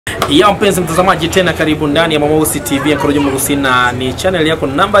Ya mpenzi mtazamaji, tena karibu ndani ya Mamausi TV Nkorojo Murusi, na ni channel yako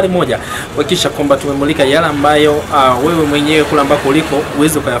nambari 1 kuhakikisha kwamba tumemulika yale ambayo wewe mwenyewe kule ambako uliko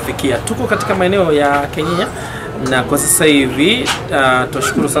uweze kuyafikia. Tuko katika maeneo ya Kenyenya na kwa sasa hivi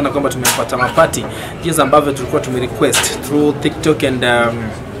tunashukuru sana kwamba tumepata mapati jinsi ambavyo tulikuwa tumerequest through TikTok and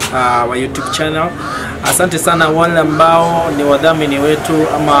wa YouTube channel. Asante sana wale ambao ni wadhamini wetu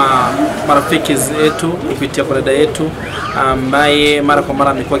ama marafiki zetu kupitia kwa dada yetu ambaye mara kwa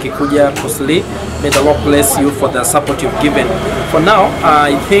mara amekuwa akikuja kusli. May the Lord bless you for the support you've given. For now,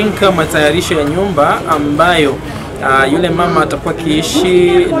 I think matayarisho ya nyumba ambayo yule mama atakuwa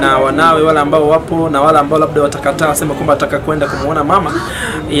kiishi na wanawe wale ambao wapo na wale ambao labda watakataa sema kwamba ataka kwenda kumuona mama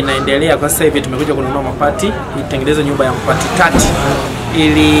inaendelea. Kwa sasa hivi tumekuja kununua mapati, itengeneze nyumba ya mapati tati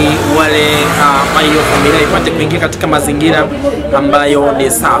ili wale hiyo familia ipate kuingia katika mazingira ambayo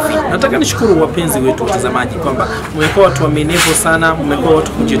ni safi. Nataka nishukuru wapenzi wetu watazamaji kwamba mmekuwa watu waaminifu sana, mmekuwa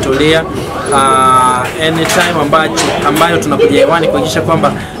watu kujitolea anytime ambayo tunakuja hewani kuhakikisha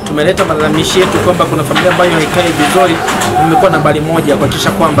kwamba tumeleta malalamishi yetu kwamba kuna familia ambayo haikai vizuri. Mmekuwa nambari 1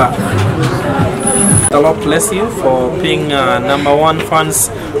 kuhakikisha kwamba the Lord bless you for being number 1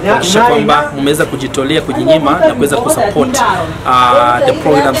 fans. Kisha kwamba mmeweza kujitolea, kujinyima na kuweza kusupport the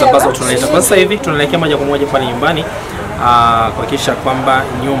programs ambazo tunaleta. Kwa sasa hivi tunaelekea moja kwa moja pale nyumbani kuhakikisha kwamba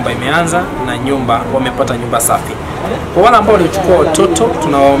nyumba imeanza na nyumba wamepata nyumba safi. Kwa wale ambao walichukua watoto,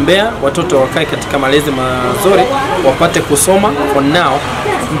 tunawaombea watoto wakae katika malezi mazuri, wapate kusoma. For now,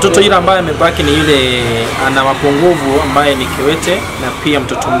 mtoto yule ambaye amebaki ni yule ana mapungufu ambaye ni kiwete, na pia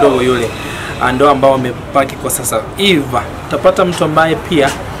mtoto mdogo yule ndio ambao wamebaki kwa sasa. Eva utapata mtu ambaye pia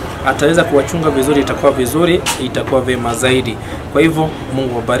ataweza kuwachunga vizuri, itakuwa vizuri, itakuwa vema zaidi. Kwa hivyo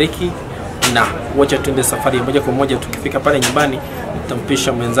Mungu wabariki, na wacha tuende safari moja kwa moja. Tukifika pale nyumbani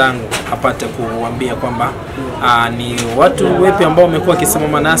nitampisha mwenzangu apate kuambia kwamba ni watu wepi ambao wamekuwa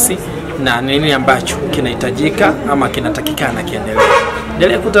kisimama nasi na nini ambacho kinahitajika ama kinatakikana kiendelee.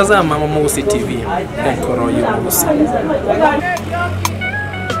 Endelea kutazama Mamausi TV Nkorojo Murusi.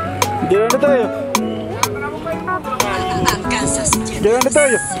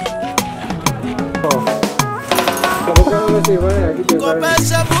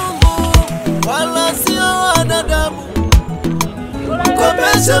 Kopesha Mungu wala sio wanadamu.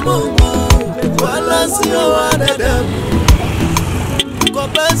 Kopesha Mungu wala sio wanadamu.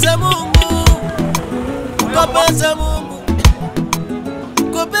 Kopesha Mungu, kopesha Mungu,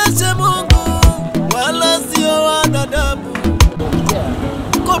 kopesha Mungu wala sio wanadamu.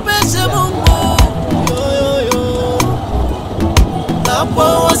 Kopesha Mungu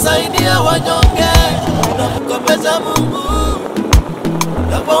napo wasaidia wanyonge. Unamkopesha Mungu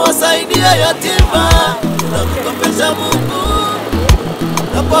napo wasaidia yatima. Unamkopesha Mungu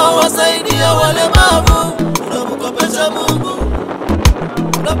napo wasaidia walemavu. Unamkopesha Mungu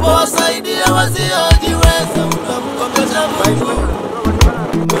napo wasaidia wasiojiweza. Unamkopesha Mungu.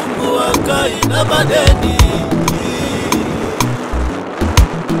 Mungu hakai na madeni,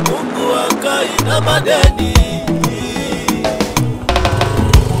 Mungu hakai na madeni.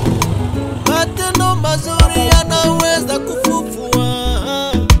 Matendo mazuri yanaweza kufufua,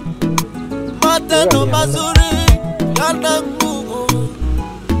 matendo mazuri yana nguvu,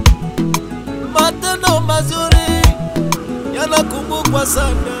 matendo mazuri yanakumbukwa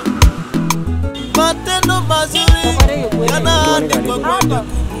sana, matendo mazuri yanaandikwa kwenye kumbukumbu.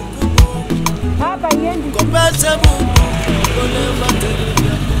 Kopesha Mungu kwenye matendo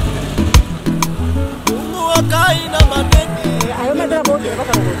yako. Mungu hakai na madeni.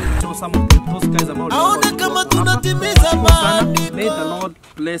 Aone kama tunatimiza maandiko. May the Lord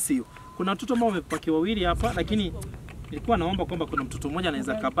bless you. Kuna watoto ambao wamepaki wawili hapa, lakini nilikuwa naomba kwamba kuna mtoto mmoja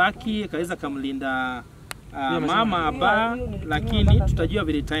anaweza kabaki akaweza kumlinda mama hapa, lakini tutajua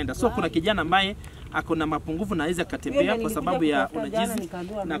vile itaenda. So kuna kijana ambaye akona mapungufu na hawezi akatembea kwa sababu ya unajizi,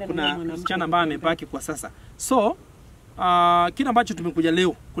 na kuna msichana ambaye amebaki kwa sasa. So kile ambacho tumekuja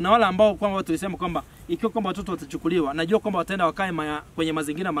leo, kuna wale ambao kwamba tulisema kwamba ikiwa kwamba watoto watachukuliwa, najua kwamba wataenda wakae kwenye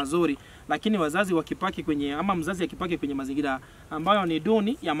mazingira mazuri, lakini wazazi wakipaki kwenye ama mzazi akipaki kwenye mazingira ambayo ni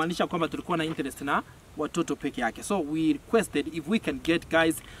duni, yamaanisha kwamba tulikuwa na interest na watoto peke yake. So we requested if we can get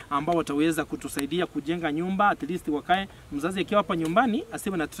guys ambao wataweza kutusaidia kujenga nyumba, at least wakae, mzazi akiwa hapa nyumbani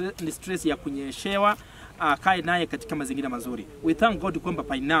asiwe na stress ya kunyeshewa, kae naye katika mazingira mazuri. We thank God kwamba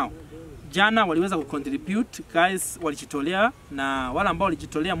by now jana waliweza kucontribute, guys walijitolea, na wale ambao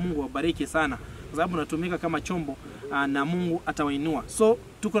walijitolea Mungu wabariki sana, kwa sababu natumika kama chombo na Mungu atawainua. So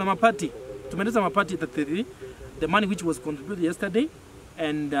tuko na mapati, tumeleza mapati 33, the money which was contributed yesterday,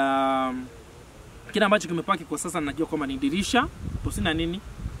 and kile ambacho kimepaki kwa sasa najua kwamba ni dirisha, tusina nini,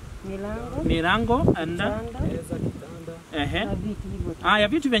 milango and Na vitu hivyo. Ya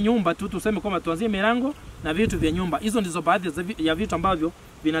vitu vya nyumba tu, tuseme kwamba tuanzie milango na vitu vya nyumba. Hizo ndizo baadhi ya vitu ambavyo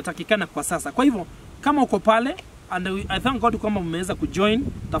vinatakikana kwa sasa. Kwa hivyo kama uko pale, and I thank God kwamba mmeweza kujoin,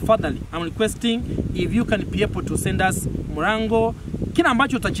 tafadhali I'm requesting if you can be able to send us mlango, kila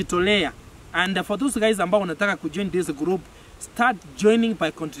ambacho utajitolea. And for those guys ambao wanataka kujoin this group, start joining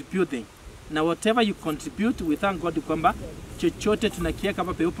by contributing. Na whatever you contribute, we thank God kwamba chochote tunakieka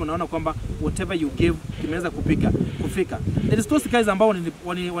hapa peupe, unaona kwamba whatever you give kimeweza kufika. There is those guys ambao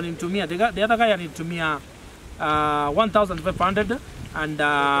wananitumia, the other guy alinitumia 1500 and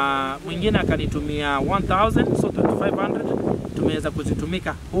mwingine akanitumia 1000, so 2500 tumeweza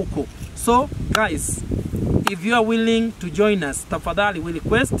kuzitumika huko. So guys, if you are willing to join us, tafadhali we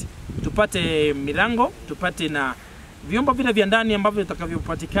request tupate milango, tupate na vyombo vile vya ndani ambavyo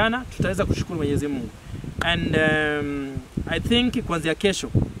vitakavyopatikana, tutaweza kushukuru Mwenyezi Mungu. And I think kuanzia kesho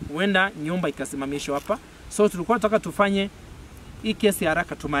huenda nyumba ikasimamishwa hapa. So tulikuwa tunataka tufanye hii kesi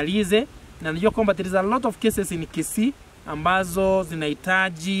haraka tumalize, na najua kwamba there is a lot of cases in Kisii ambazo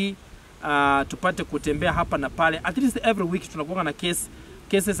zinahitaji tupate kutembea hapa na pale. At least every week tunakuwa na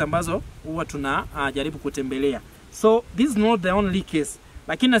cases ambazo huwa tunajaribu kutembelea. So this is not the only case,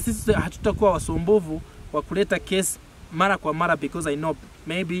 lakini sisi hatutakuwa wasumbufu wa kuleta case mara kwa mara, because I know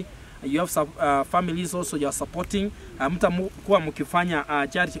maybe you have some families also you are supporting, mtakuwa mkifanya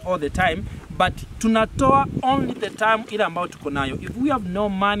charity all the time, but tunatoa only the time ile ambayo tuko nayo. If we have no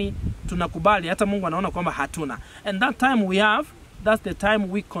money, tunakubali, hata Mungu anaona kwamba hatuna, and that time we have, that's the time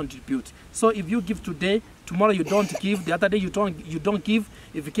we contribute. So if you give today, tomorrow you don't give, the other day you don't give,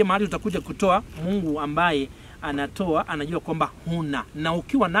 ifikie mahali utakuja kutoa, Mungu ambaye anatoa anajua kwamba huna, na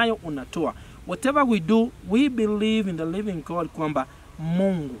ukiwa nayo unatoa. Whatever we do, we believe in the living God kwamba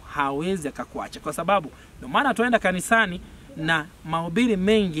Mungu hawezi akakuacha, kwa sababu ndio maana tuenda kanisani, na mahubiri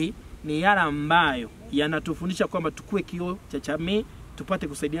mengi ni yale ambayo yanatufundisha kwamba tukue kioo cha jamii, tupate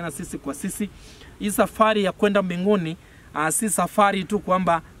kusaidiana sisi kwa sisi. Hii safari ya kwenda mbinguni si safari tu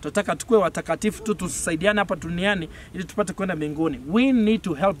kwamba tunataka tukue watakatifu tu tusaidiane hapa duniani ili tupate kwenda mbinguni. We need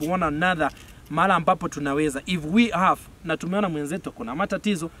to help one another mahali ambapo tunaweza. If we have, na tumeona mwenzetu kuna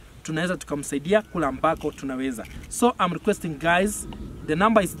matatizo, tunaweza tukamsaidia kula ambako tunaweza. So I'm requesting guys, the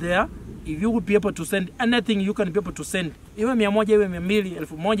number is there. If you will be able to send anything, you can be able to send. Iwe 100, iwe 200,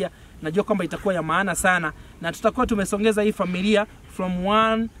 1000, najua kwamba itakuwa ya maana sana, na tutakuwa tumesongeza hii familia from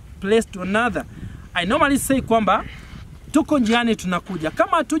one place to another. I normally say kwamba tuko njiani tunakuja.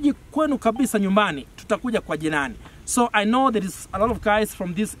 Kama hatuji kwenu kabisa nyumbani, tutakuja kwa jirani. So I know there is a lot of guys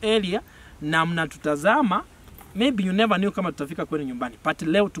from this area na mnatutazama. Maybe you never knew kama tutafika kwenu nyumbani, but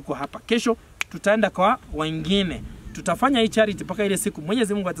leo tuko hapa. Kesho tutaenda kwa wengine. Tutafanya hii charity mpaka ile siku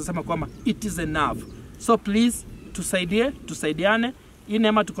Mwenyezi Mungu atasema kwamba it is enough. So please tusaidiane. Hii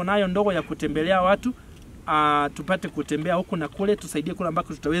neema tuko nayo ndogo ya kutembelea watu, tupate kutembea huku na kule, tusaidie kule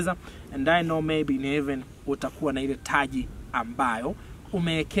ambako tutaweza. And I know maybe in heaven utakuwa na ile taji ambayo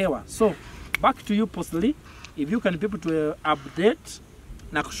umewekewa. So back to you Postly, if you can be able to update,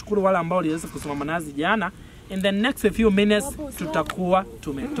 na kushukuru wale ambao waliweza kusimama nazi jana. In the next few minutes tutakuwa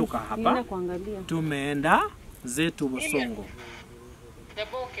tumetoka hapa, tumeenda zetu Bosongo.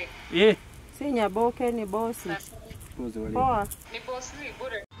 Nyaboke. Yeah. Si Nyaboke, ni bosi. Poa. Ni bosi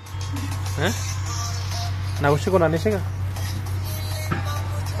bure. Na ushiko na nishika?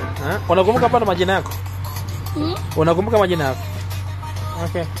 Unakumbuka hapa na majina yako? Unakumbuka majina yako?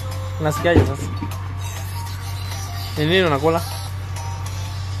 Okay. Unasikiaje sasa? Ni nini unakula?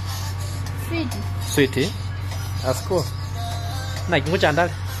 Sweetie. That's cool. Na kingocha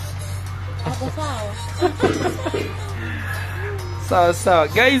ndani. Hapo sawa. Sawa.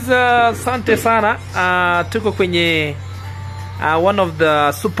 Guys, asante sana. Tuko kwenye one of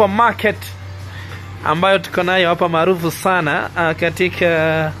the supermarket ambayo tuko nayo hapa maarufu sana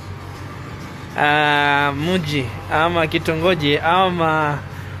katika mji ama kitongoji ama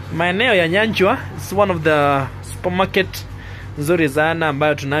maeneo ya Nyanjwa. It's one of the supermarket nzuri sana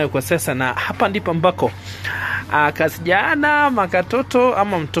ambayo tunayo kwa sasa, na hapa ndipo ambako kasijana makatoto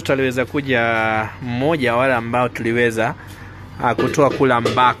ama mtoto aliweza kuja, mmoja wale ambao tuliweza kutoa kula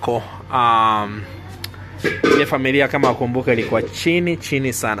ambako ile familia kama wakumbuka ilikuwa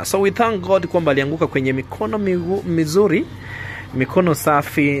chini sana. So we thank God kwamba alianguka kwenye mikono mizuri, mikono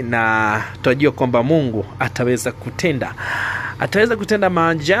safi, na tunajua kwamba Mungu ataweza kutenda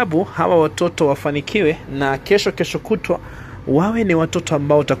maajabu. Hawa watoto wafanikiwe, na kesho kutwa wawe ni watoto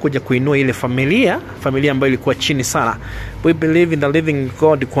ambao utakuja kuinua ile familia ambayo ilikuwa chini sana. We believe in the living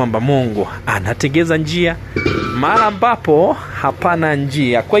God kwamba Mungu anategeza njia mara ambapo hapana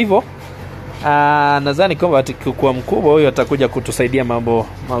njia. Kwa hivyo nadhani kwamba kwa mkubwa huyo atakuja kutusaidia mambo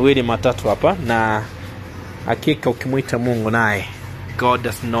mawili matatu hapa, na hakika ukimwita Mungu naye God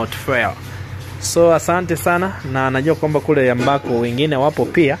does not fail. So asante sana, na najua kwamba kule ambako wengine wapo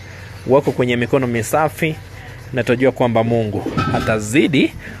pia wako kwenye mikono misafi, na tunajua kwamba Mungu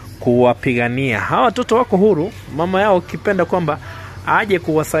atazidi kuwapigania. Hawa watoto wako huru, mama yao ukipenda kwamba aje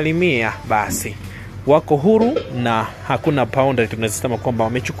kuwasalimia, basi wako huru na hakuna boundary. Tunasema kwamba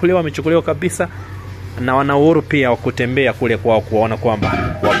wamechukuliwa kabisa, na wana uhuru pia wa kutembea kule kwao kuona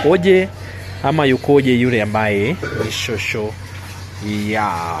kwamba wakoje ama yukoje yule ambaye ni shosho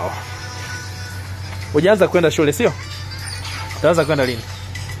yao. Ujaanza kwenda shule sio? Utaanza kwenda lini?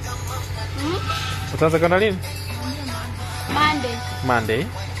 Utaanza kwenda lini? Monday.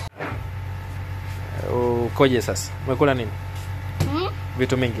 Ukoje sasa? Umekula nini?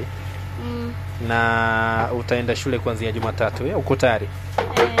 Vitu mingi. Na utaenda shule kuanzia Jumatatu, uko tayari?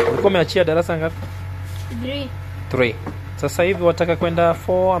 Ulikuwa umeachia darasa ngapi? 3. Sasa hivi wataka kwenda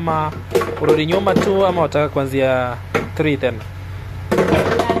 4 ama urudi nyuma tu, ama wataka kuanzia 3 tena?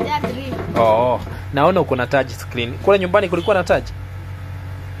 Oh, naona uko na touch screen. Kule nyumbani kulikuwa na touch?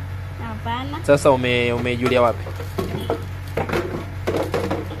 Hapana. Sasa umejulia wapi?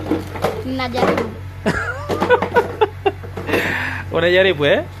 Ninajaribu. Unajaribu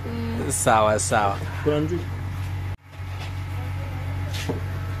Sawa. Kuna njugu.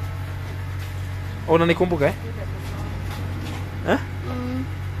 Unanikumbuka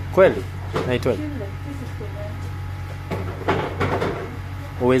Kweli? Naitwa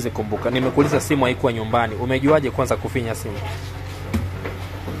uweze kumbuka. Nimekuuliza simu haikuwa nyumbani. Umejuaje kwanza kufinya simu?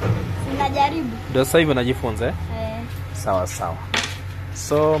 Ninajaribu. Ndio sasa hivi unajifunza Sawa.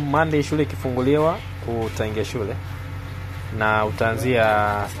 So Monday shule ikifunguliwa utaingia shule na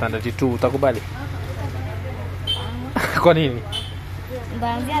utaanzia standard 2. Utakubali? Kwa nini?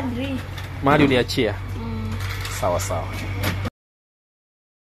 Ndaanzia 3. Mahali uliachia? Sawa.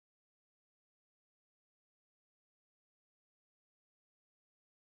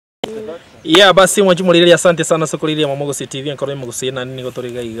 Basi mwajumulile, asante sana sokolile Mamogo TV nkoro mugusina nini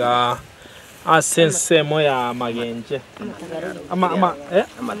gotoriga iga asense moya magenje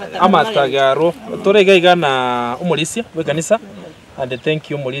ama tagaro torega iga na umulisia we kanisa, and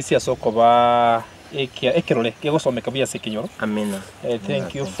thank you umulisia sokoba ekirole gegosomeka bya sekinyoro. Amina.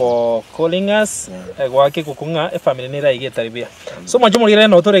 Thank you for calling us. Gwake kukunga family nira igetaribia. So mwajumulile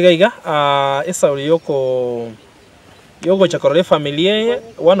no torega iga esauri yogo chakorole familia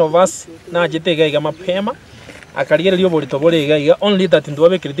one of us na jitega iga mapema akaliere lyo bolito bole iga only that ndo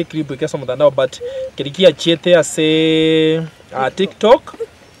wabe kiriti clip ikesa mtandao, but kilikia chete ase TikTok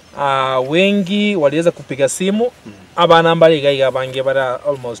wengi waliweza kupiga simu abana mbali iga bange bara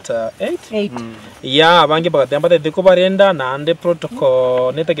almost 8 abange bagatemba teko barenda na ande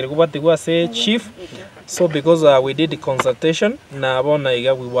protocol neta kiri kubatigwa se chief. So because we did the consultation na bona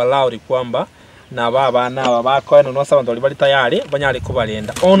iga we were allowed kwamba na baba na bako no sabantu bali tayari banyari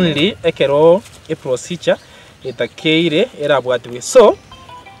kubalenda only ekero procedure itakeire era bwatwe. So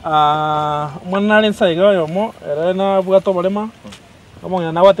mwana lensa igayo mo era na bwato balema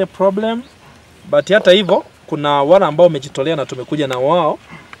kama na what problem, but hata hivyo kuna wale ambao wamejitolea na tumekuja na wao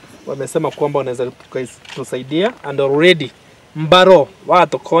wamesema kwamba wanaweza tusaidia, and already mbaro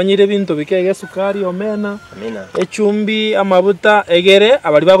watu konyire bintu bikege sukari omena echumbi amabuta egere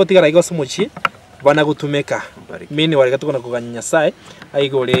abali bagotigara igose muchi bana gutumeka mini wali gatukona kuganya sai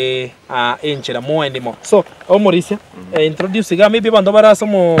aigore enchera mo endimo. So omorisia introduce ga maybe bando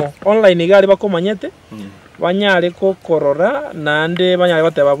barasomo online gari bakomanyete banyare ko korora nande banyare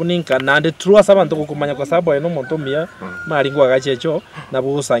bateba buninka nande true asabantu kukumanya kwa sababu eno muntu mia mari ngwa gachecho na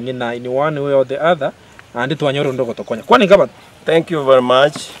busangi na in one way or the other andi twanyoro ndoko tokonya kwani ngaba. Thank you very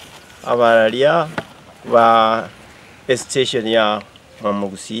much abaralia wa station ya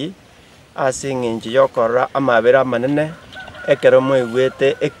Mamugusi asinginji yokora amabera manene ekero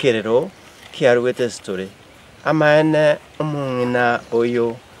mwegwete ekerero kiarwete story amane omungina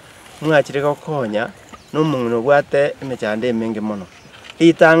oyo mwachire gokonya no mungino gwate emechande emingi mono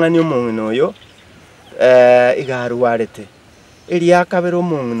itangani omungino oyo igarwarete eri akabero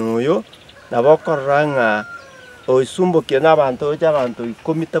omungino oyo nabokoranga oisumbuke n'abantu cy'abantu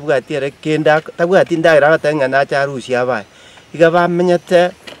 10 tabwatire kenda tabwati ndagira gatenga na cyarusi abaye igaba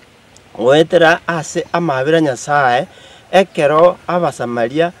menyete wetera ase amabira nyasaye ekero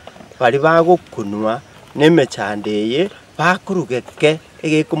abasamaria bari bagukunwa nemechandeye bakurugeke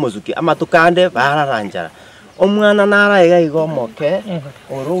egekumuzuki amatukande bararanjara omwana nara ega igomoke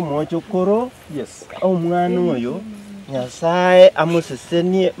oro mochukuru. Yes, omwana oyo Nyasaye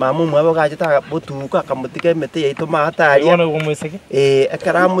amusesenie mamu mwabo gachita butuka kamutike mete yaito matari Yone gumwiseke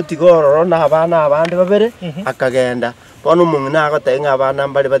akara mutigororo na abana abandi babere akagenda bono mungina agotenga abana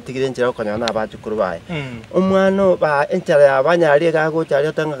mbali batigire njira konyana abachukuru baye umwana ba enchara yabanyari gagochari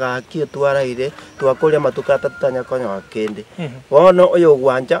otanga gakie twaraire twakoria matuka tatanya konyo kende bono oyo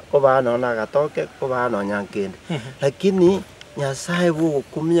gwanja obana na gatoke obana nyankende lakini Nyasaye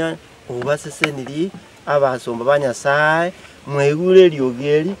bukumya ubaseseniri abasomba ba Nyasaye mwegure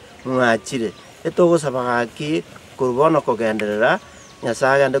riogeri mwachire etogosaba gaki kurubona kogenderera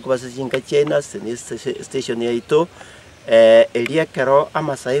Nyasaye ande kubasichinga China station yaito eliakero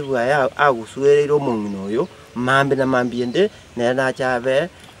amasaibu aya aguswerero mungino yo mambe na mambiende na chabe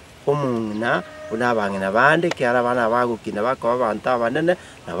omungina unabangina bande kyara bana bagukina bakoba banta banene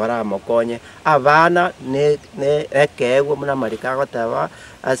na baramokonye abana ne ekegwe muna marika gotaba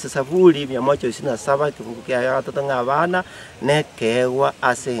asisabuli 197 kibuku kya tatanga abana ne kegwa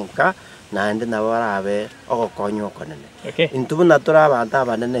asenka nande na barabe ogokonyo konene intubu natura banta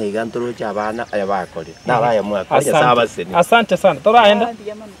banene iganturu cha bana aya bakori na baya mwako saba seni asante sana toraenda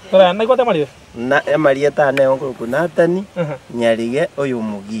ikote mali na Marieta ne onko kunatani nyarige oyo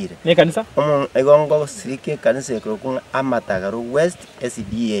mugire ni kanisa egongo sirike kanisa ekrokunga amatagaru West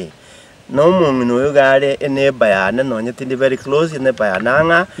SDA no mungino yogare ene bayane no nyetindi very close ene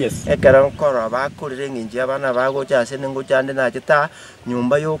bayananga ekaran koro bakurire nginje abana bagocha ase ningo chande na chita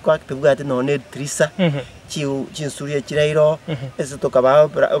nyumba yoka tubwate none trisa chinsuriye chirairo ese tokaba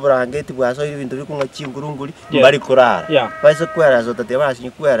brangeti bwaso ibintu bikunga chingurunguri bari kurara baise kwera zo tate basi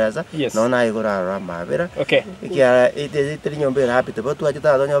kwera za nona igorara mabera ikia ite nyombe happy to batu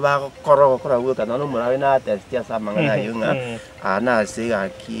achita donyo ba koro guka no murawe na testia samanga na yunga ana siga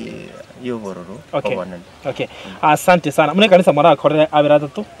ki yobororo obonene asante sana mune kanisa mara korera abera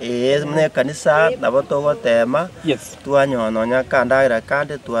tatu mune kanisa naboto gotema tuanyono nyakandaira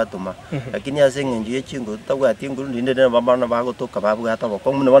kande tuatuma lakini asengenje chingo tagwati nguru ndinde ne bambana bagotoka babwata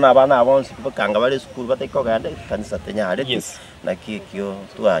boko mune bona abana abonsi bakanga bari school batekoganda kanisa tenyare na kikyo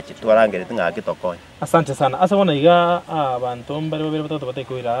tuachi twarangere tingaki tokoy asante sana asa bona iga abantu mbere babere batatu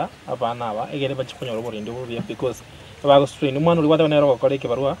batekoira abana aba egere bachikunyoro borinde bubiye because bago strain umwana uri watabana roko kore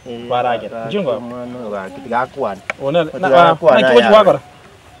kibarua baragera njingo umwana wakitiga ona na kibochi wakora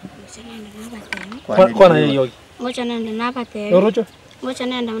kwana yogi ngocha nenda napatebi orocho ngocha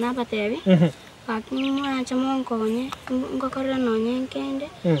nenda napatebi akimwa chamonkonye ngokora nonye nkende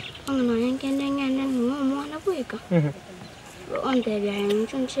nonye nkende ngene mwana bwika onde bya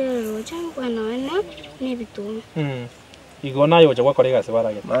nchunchero changwa none nebitu igona yo chwa korega se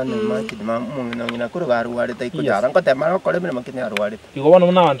barage mane makidi mungina ngina kuri baruwari taikujara ngotema kore mire makini aruwari igobona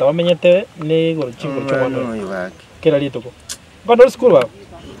muna banta bamenyete ne goro chingoro chwa yo baki kera lituko ngondo school wa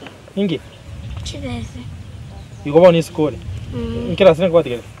ingi chibese igobona school nkira sene kwa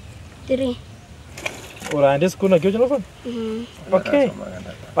tigere 3 ora ande school na kyo chano fon okay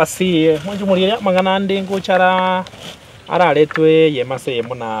basi mwanju muri mangana ande ngochara araretwe yemase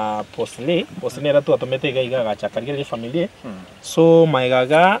yemuna posle era tu atomete gaiga gachakarire familia so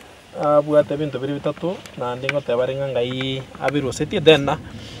maigaga buate bintu biri bitatu na ndingo tabarenga ngai abiroseti then na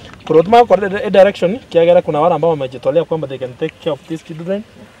kurotma kwa direction kiagera kuna wale ambao wamejitolea kwamba they can take care of these children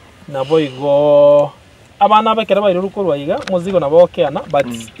na boigo abana bakera bari rukorwa yiga muzigo na bokeana but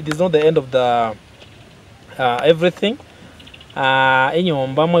it is not the end of the everything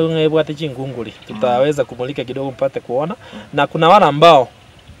inyomba mwe ngebwate chingunguri tutaweza kumulika kidogo mpate kuona na kuna wale ambao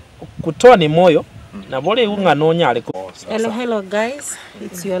kutoa ni moyo na bole unga nonya aliko. Hello guys,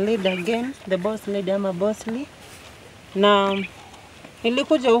 it's your leader again, the boss lady ama bossly. Na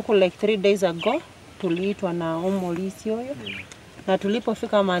nilikuja huku like 3 days ago, tuliitwa na Omolisi huyo. Na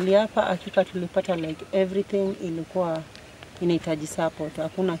tulipofika mahali hapa hakika tulipata like everything ilikuwa inahitaji support.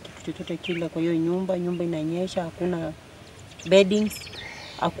 Hakuna kitu chochote kile kwa hiyo nyumba inanyesha, hakuna beddings,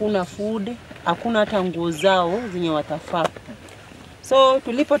 hakuna food, hakuna hata nguo zao zenye watafaa. So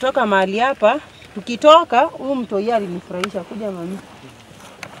tulipotoka mahali hapa, tukitoka huyu mtu yeye alinifurahisha kuja mami.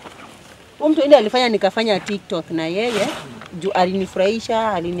 Huyu mtu ndiye alifanya nikafanya TikTok na yeye juu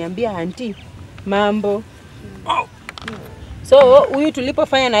alinifurahisha, aliniambia auntie mambo. So huyu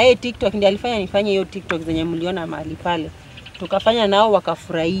tulipofanya na yeye TikTok ndiye alifanya nifanye hiyo TikTok zenye mliona mahali pale. Tukafanya nao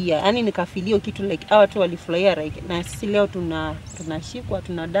wakafurahia. Yaani nikafilio kitu like hao watu walifurahia like na sisi leo tunashikwa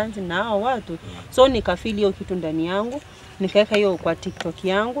tuna dance na hao watu. So nikafilio kitu ndani yangu, nikaweka hiyo kwa TikTok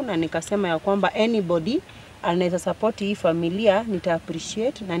yangu na nikasema ya kwamba anybody anaweza support hii familia nita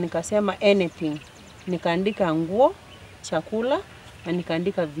appreciate na nikasema anything. Nikaandika nguo, chakula na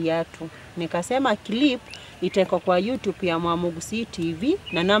nikaandika viatu. Nikasema clip iteko kwa YouTube ya Mwamugusi TV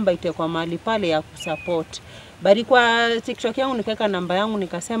na namba iteko mahali pale ya kusupport. Bali kwa TikTok yangu nikaweka namba yangu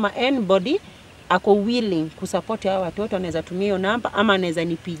nikasema anybody ako willing kusupport hao watoto anaweza tumia hiyo namba ama anaweza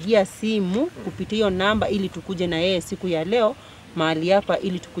nipigia simu kupitia hiyo namba ili tukuje na yeye siku ya leo mahali hapa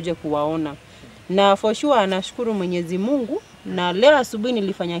ili tukuje kuwaona. Na for sure nashukuru Mwenyezi Mungu na leo asubuhi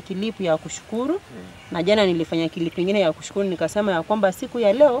nilifanya kilipu ya kushukuru na jana nilifanya kilipu nyingine ya kushukuru nikasema ya kwamba siku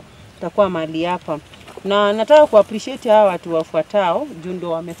ya leo tutakuwa mahali hapa. Na nataka ku appreciate hawa watu wafuatao juu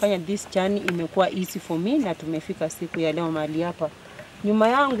ndio wamefanya this journey imekuwa easy for me na tumefika siku ya leo mahali hapa. Nyuma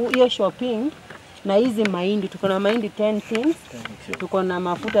yangu hiyo shopping na hizi mahindi, tuko na mahindi 10 tins, tuko na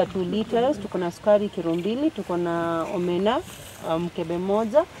mafuta 2 liters, tuko na sukari kilo 2, tuko na omena mkebe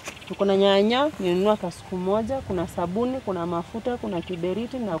moja, tuko na nyanya nilinunua kasuku moja, kuna sabuni, kuna mafuta, kuna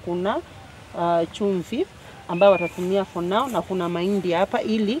kiberiti na kuna chumvi ambayo watatumia for now na kuna mahindi hapa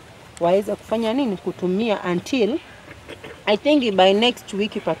ili waweze kufanya nini kutumia until I think by next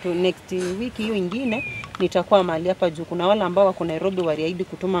week hiyo ingine nitakuwa mahali hapa juu kuna wale ambao wako Nairobi waliahidi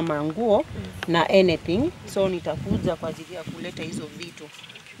kutuma manguo na anything, so nitakuja kwa ajili ya kuleta hizo vitu.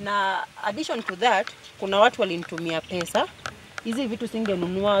 Na addition to that kuna watu walinitumia pesa. Hizi vitu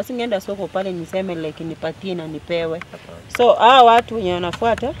singenunua, singeenda soko pale niseme like nipatie na nipewe. So hao watu wenye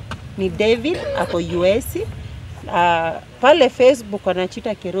wanafuata ni David ako US. Pale Facebook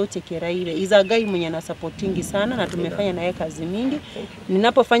anachita Keroche Kiraire. Is a guy mwenye na supportingi sana na tumefanya naye kazi mingi.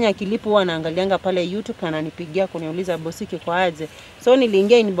 Ninapofanya kilipu huwa naangalianga pale YouTube na ananipigia kuniuliza bosi kiko aje. So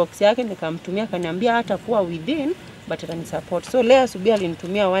niliingia inbox yake nikamtumia akaniambia hata kuwa within but atani support. So leo asubuhi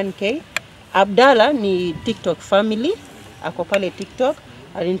alinitumia 1k. Abdalla ni TikTok family ako pale TikTok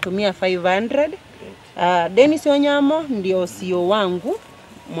alinitumia 500. Dennis Onyamo ndio CEO wangu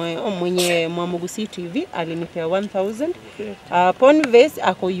mwenye Mwamugusi TV alinipea 1000. Ponves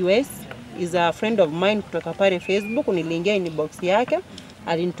ako US is a friend of mine kutoka pale Facebook niliingia inbox yake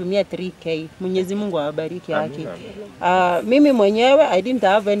alinitumia 3k. Mwenyezi Mungu awabariki yake. Mimi mwenyewe I didn't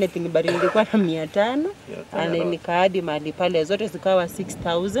have anything but nilikuwa na 500 na nikaadi mahali pale zote zikawa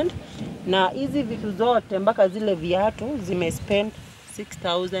 6000 na hizi vitu zote mpaka zile viatu zimespend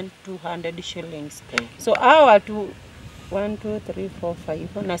 6200 shillings. So hawa watu 1 2 3 4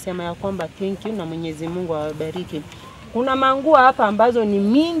 5 nasema ya kwamba thank you na Mwenyezi Mungu awabariki. Kuna manguo hapa ambazo ni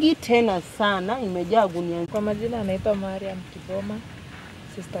mingi tena sana imejaa gunia. Kwa majina anaitwa Mariam Kiboma,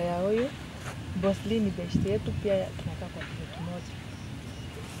 sister ya huyu. Bossly ni best yetu pia tunakaa kwa kitu moja.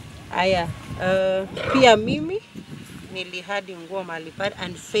 Aya, pia mimi nilihadi nguo mahali pale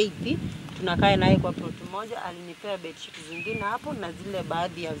and Faith tunakaa naye kwa plot moja alinipea bedsheet zingine hapo na zile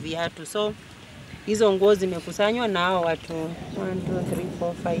baadhi ya viatu. So hizo nguo zimekusanywa na hao watu 1 2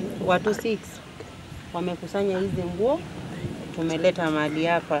 3 4 5 watu 6 wamekusanya hizi nguo tumeleta mahali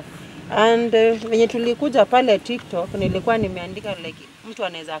hapa. And venye tulikuja pale TikTok nilikuwa nimeandika like mtu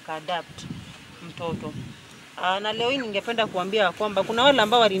anaweza adapt mtoto. Na leo hii ningependa kuambia kwamba kuna wale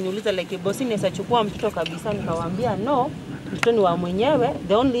ambao waliniuliza like bosi naweza chukua mtoto kabisa, nikawaambia no, mtoto ni wa mwenyewe.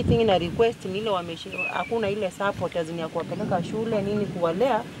 The only thing na request ni ile hakuna ile support ya kuwapeleka shule nini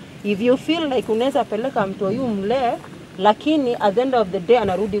kuwalea. If you feel like unaweza peleka mtu huyu mlee lakini at the end of the day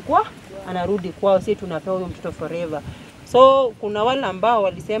anarudi kwao, sisi tunapewa huyo mtoto forever. So kuna wale ambao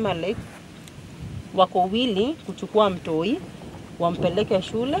walisema like wako willing kuchukua mtoi wampeleke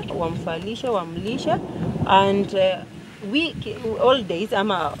shule, wamfalishe, wamlishe and all days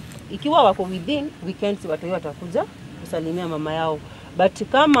ama ikiwa wako within weekends watu watakuja kusalimia mama yao. But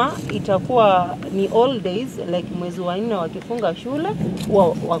kama itakuwa ni all days like mwezi wa 4 wakifunga shule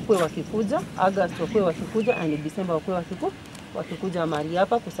wakue wakikuja, August wakue wakikuja and December wakue wakikuja mahali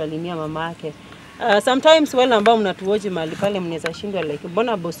hapa kusalimia mama yake. Sometimes wale ambao mnatuoje mahali pale mnaweza shindwa like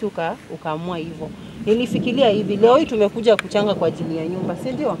mbona bosi ukaamua hivyo. Nilifikiria hivi leo hii tumekuja kuchanga kwa ajili ya nyumba,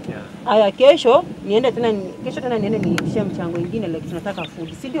 si ndio? Aya kesho tena niende niitishe mchango mwingine like tunataka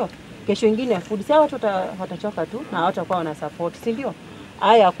food, si ndio? Kesho nyingine food. Sasa watu watachoka tu na hawatakuwa wana support, si ndio?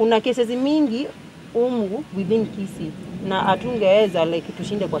 Aya kuna cases mingi within Kisii na atungeweza like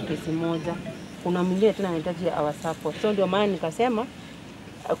tushinde kwa kesi moja. Kuna mwingine tena anahitaji our support. So ndio maana nikasema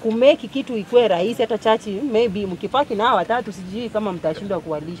kumeki kitu ikuwe rahisi hata chachi maybe mkipaki na watatu sijui kama mtashindwa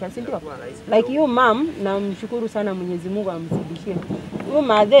kuwalisha, si ndio? Like you mom na mshukuru sana Mwenyezi Mungu amzidishie. Huyo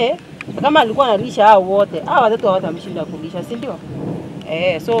madhe kama alikuwa analisha hao wote, hao watatu hawatamshinda kulisha, si ndio?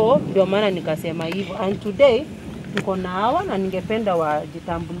 So ndio maana nikasema hivyo. And today tuko na hawa na ningependa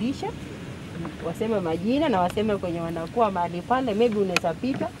wajitambulishe, waseme majina na waseme kwenye wanakuwa mahali pale, maybe unaweza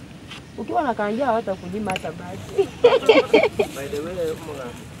pita. Ukiwa na kanjia hata kunyima hata basi. By the way,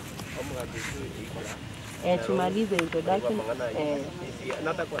 tumalize introduction.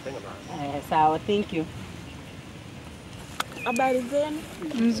 Nata kwa tenga. Sawa, thank you. Habari zenu?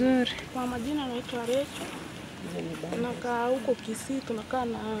 Mzuri. Kwa majina naitwa Rachel. Tunakaa huko Kisii, tunakaa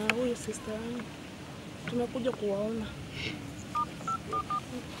na huyu sister yangu. Tumekuja kuwaona.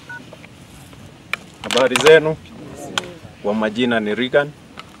 Habari zenu? Kwa majina ni Regan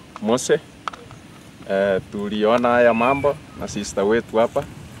Mose. Tuliona haya mambo na sister wetu hapa,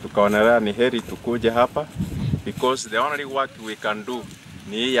 tukaonelea ni heri tukuje hapa because the only work we can do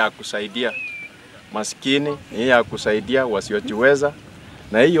ni hii ya kusaidia maskini, ni hii ya kusaidia wasiojiweza,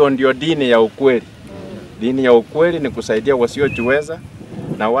 na hiyo ndio dini ya ukweli. Dini ya ukweli ni kusaidia wasiojiweza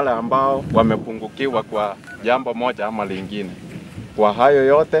na wale ambao wamepungukiwa kwa jambo moja ama lingine. Kwa hayo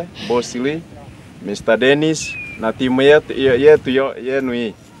yote, Boss Lee, Mr. Dennis na timu yetu yenu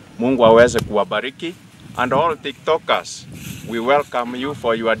hii, Mungu aweze kuwabariki. And all TikTokers, we welcome you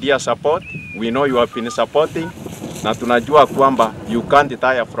for your dear support. We know you have been supporting, na tunajua kwamba you can't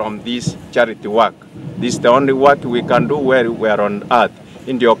tire from this charity work. This is the only work we can do where we are on earth.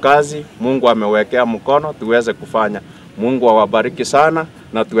 Ndio kazi Mungu amewekea mkono tuweze kufanya. Mungu awabariki sana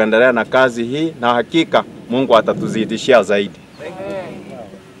na tuendelee na kazi hii, na hakika Mungu atatuzidishia zaidi.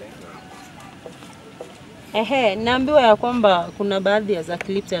 Naambiwa ya kwamba kuna baadhi ya za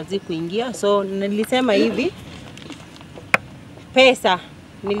clips hazikuingia, so nilisema hivi, pesa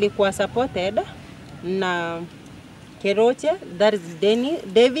nilikuwa supported na Keroche, that is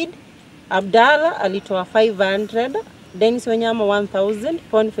David Abdalla alitoa 500, Dennis Wanyama 1000,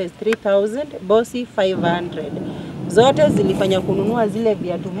 Boniface 3000, Bossy 500. Zote zilifanya kununua zile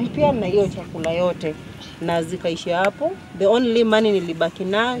viatu mpya na hiyo chakula yote, na zikaishia hapo. The only money nilibaki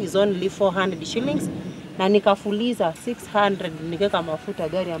nayo is only 400 shillings, na nikafuliza 600 nikeka mafuta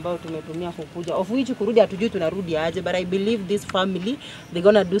gari ambayo tumetumia kukuja, of which kurudi hatujui tunarudi aje, but I believe this family they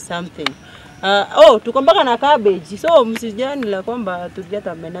gonna do something. Tukombaka na cabbage, so msijani la kwamba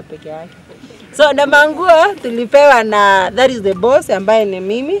tuliata mena peke yake. So na manguo tulipewa na that is the boss ambaye ni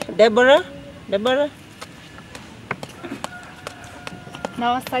mimi, Deborah.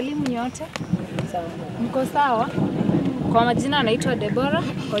 Na wasalimu nyote. Mko sawa? Kwa majina anaitwa Deborah,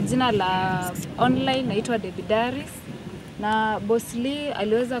 kwa jina la online naitwa Debidaris. Na Boss Lee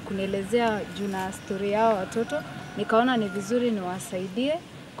aliweza kunielezea juu na story yao watoto, nikaona ni vizuri niwasaidie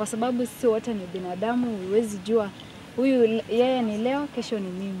kwa sababu sisi wote ni binadamu, huwezi jua huyu yeye ni leo, kesho ni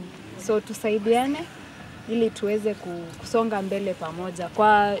mimi. So tusaidiane ili tuweze kusonga mbele pamoja.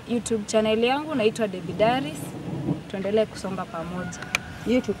 Kwa YouTube channel yangu naitwa Debidaris. Tuendelee kusonga pamoja.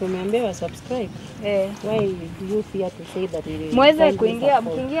 YouTube umeambiwa subscribe. Why do you fear to say that it is? Mweze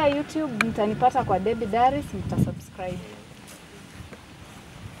kuingia YouTube mtanipata kwa Debidaris, mtasubscribe.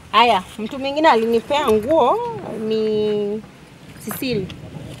 Haya, mtu mwingine alinipea nguo ni Cecily.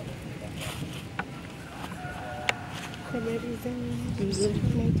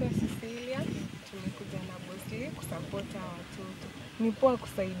 Naitwa Cecilia, tumekuja na Boss Lee kusupport watoto. Ni poa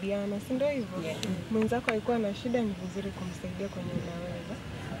kusaidiana, si ndio hivyo? Yeah. Mwenzako alikuwa na shida, ni vizuri kumsaidia kwenye unaweza.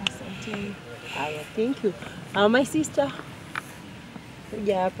 Asante. Haya, thank you. My sister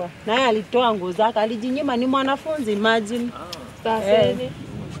kuja hapa. Naye alitoa nguo zake, alijinyima, ni mwanafunzi, imagine. Sasa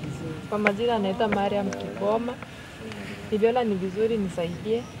kwa majina naitwa Mariam Kiboma. Niliona ni vizuri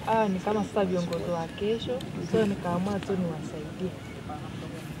nisaidie. Ni kama sasa viongozi wa kesho, so nikaamua tu niwasaidie.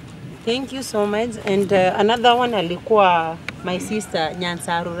 Thank you so much. And another one alikuwa my sister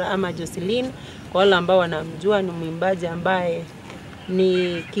Nyansarura ama Jocelyn. Kwa wale ambao wanamjua, ni mwimbaji ambaye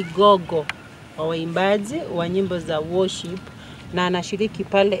ni kigogo wa waimbaji wa nyimbo za worship, na anashiriki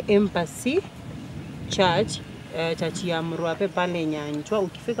pale Embassy Church, church ya Mruape pale Nyanchwa.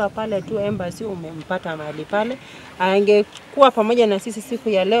 Ukifika pale tu Embassy umempata mahali pale. Angekuwa pamoja na sisi siku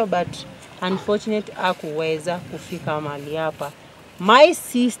ya leo, but unfortunately hakuweza kufika mahali hapa. My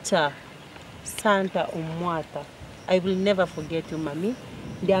sister Santa Umwata, I will never forget you mami.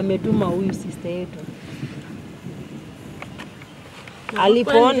 Ndiye ametuma huyu sister yetu.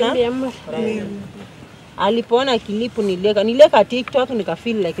 Alipoona kilipu nileka TikTok, nika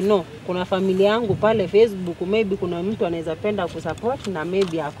feel like no, kuna familia yangu pale Facebook, maybe kuna mtu anaweza penda kusupport na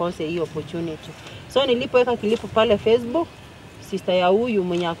maybe akose hiyo opportunity. So nilipoweka kilipu pale Facebook, sister ya huyu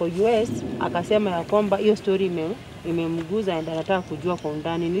mwenye ako US akasema ya kwamba hiyo story imemguza na anataka kujua kwa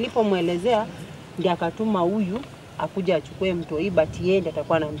undani. Nilipomuelezea ndiye akatuma huyu akuja achukue mtoi, but yeye ndiye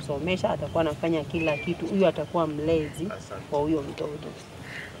atakuwa anamsomesha, atakuwa anafanya kila kitu. Huyu atakuwa mlezi kwa huyo mtoto.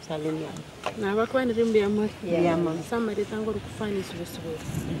 Salimia. Na bakwa ni rimbi ya mari. Yeah, mama. Sama ritango rukufani subusubu.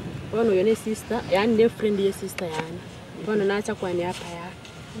 Wano yone sister, yani ni friend ya sister yani. Wano naacha kwa ni hapa ya.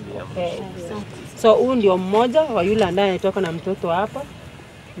 Okay. So huyu ndio mmoja wa yule ambaye anatoka na mtoto hapa,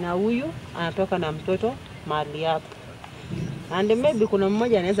 na huyu anatoka na mtoto mahali hapa. And maybe kuna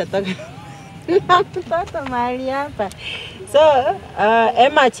mmoja anaweza taka na mtoto mahali hapa. So,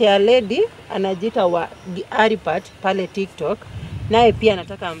 Emma Chair Lady anajiita wa Aripat pale TikTok. Naye pia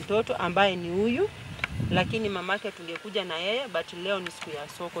anataka mtoto ambaye ni huyu. Lakini mamake tungekuja na yeye, but leo ni siku ya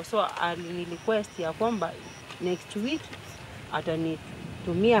soko. So, alinirequest ya kwamba next week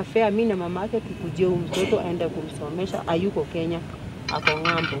atanitumia fare mimi na mamake tukujie huyu mtoto aende kumsomesha. Hayuko Kenya, ako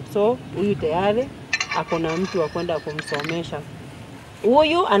ng'ambo. So, huyu tayari ako na mtu wa kwenda kumsomesha.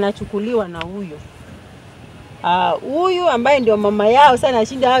 Huyu anachukuliwa na huyu. Huyu ambaye ndio mama yao sana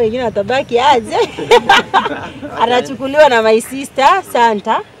shinda hao wengine watabaki aje. Anachukuliwa na my sister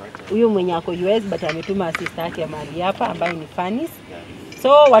Santa. Huyu mwenye ako US but ametuma sister yake mahali hapa ambaye ni Fanis. So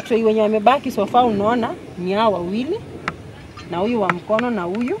watu wenye wamebaki so far unaona ni hao wawili. Na huyu wa mkono na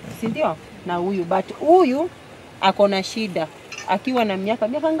huyu, si ndio? Na huyu, but huyu ako na shida. Akiwa na miaka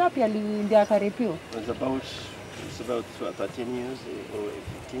ngapi ndio akarepiwa? It's about 13 years or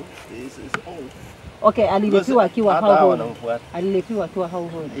 15. It's old. Okay, alilepiwa akiwa how old? Alilepiwa akiwa how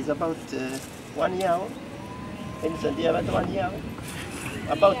old? It's about 1 year old. And about 1 year old.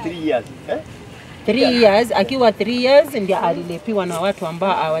 About 3 years. 3 years, akiwa 3 years ndio alilepiwa na watu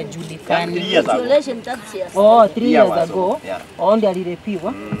ambao hawajulikani. 3 years ago. 3 years ago. Ndio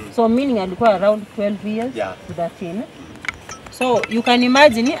alilepiwa. So meaning alikuwa around 12 years to 13. So you can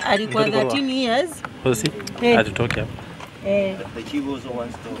imagine alikuwa 13 years. Atutoke hapo. The chief also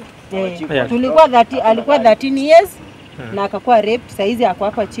wants to. Tulikuwa alikuwa 13 years na akakuwa rape. Saizi ako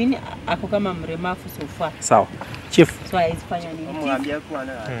hapa chini, ako kama mremafu so far. Sawa. Chief. So haizifanya nini? Mwambia kwa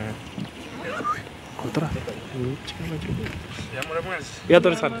na. Kontra. Ya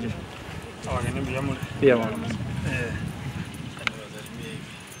tori sana. Pia mwana.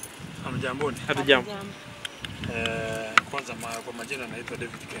 Hamjamboni. Hatujambo. Kwanza kwa majina naitwa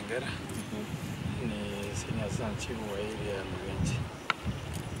David Kengera. Ni senior assistant chief wa area ya Mwenje.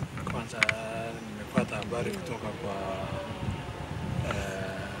 Kwanza nimepata habari kutoka kwa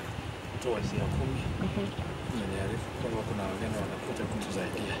towards ya 10. Nimearifu kwamba kuna wageni wanakuja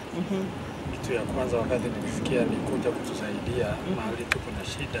kutusaidia. Kitu ya kwanza wakati nilisikia ni kuja kutusaidia mahali tuko na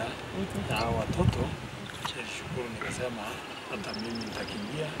shida na watoto, nilishukuru nikasema hata mimi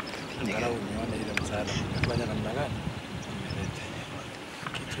nitakimbia angalau nione ile msaada nimefanya namna gani nimeleta.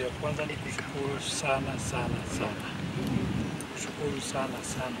 Kitu ya kwanza ni kushukuru sana. Kushukuru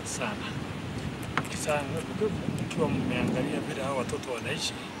sana. Kisha mkiwa mmeangalia vile hao watoto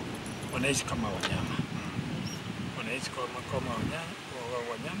wanaishi kama wanyama. Wanaishi kama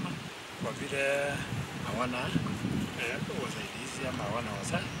wanyama kwa vile hawana wasaidizi ama hawana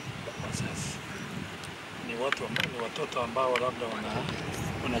wazazi. Ni watoto ambao labda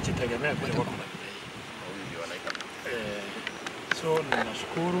wanajitegemea vile wako na so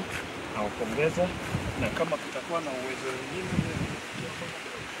ninashukuru na kupongeza, na kama kutakuwa na uwezo mwingine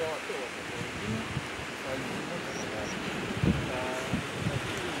kwa watoto wengine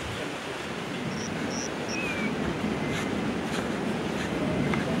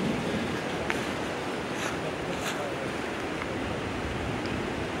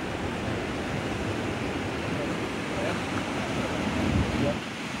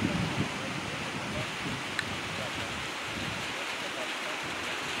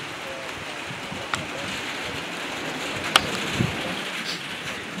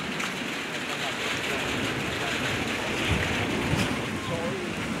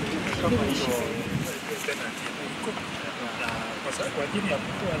kwa ajili ya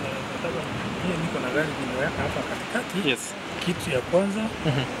kutoa nataka niko na gari nimeweka hapa katikati. Yes. Kitu ya kwanza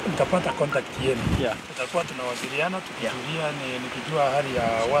nitapata contact yenu. Tutakuwa tunawasiliana tukijulia nikijua hali ya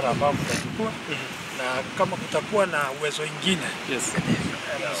wale ambao mtachukua na kama kutakuwa na uwezo mwingine. Yes.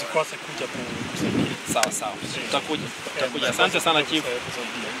 Msikose kuja kusaidia. Sawa. Tutakuja. Asante sana chief.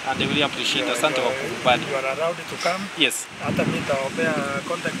 And I really appreciate. Asante kwa kukubali. You are allowed to come. Yes. Hata mimi nitaombea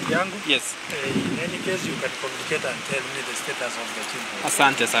contact yangu. Yes. In any case you can communicate and tell me the status of the children.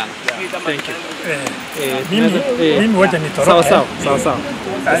 Asante sana. Thank you. Mimi wacha nitoroke. Sawa.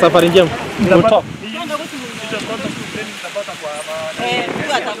 Safari njema. We'll talk.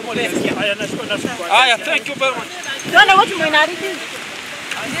 Aya, thank you very much. Tuone watu mwenariki.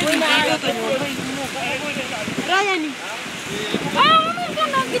 Ryan.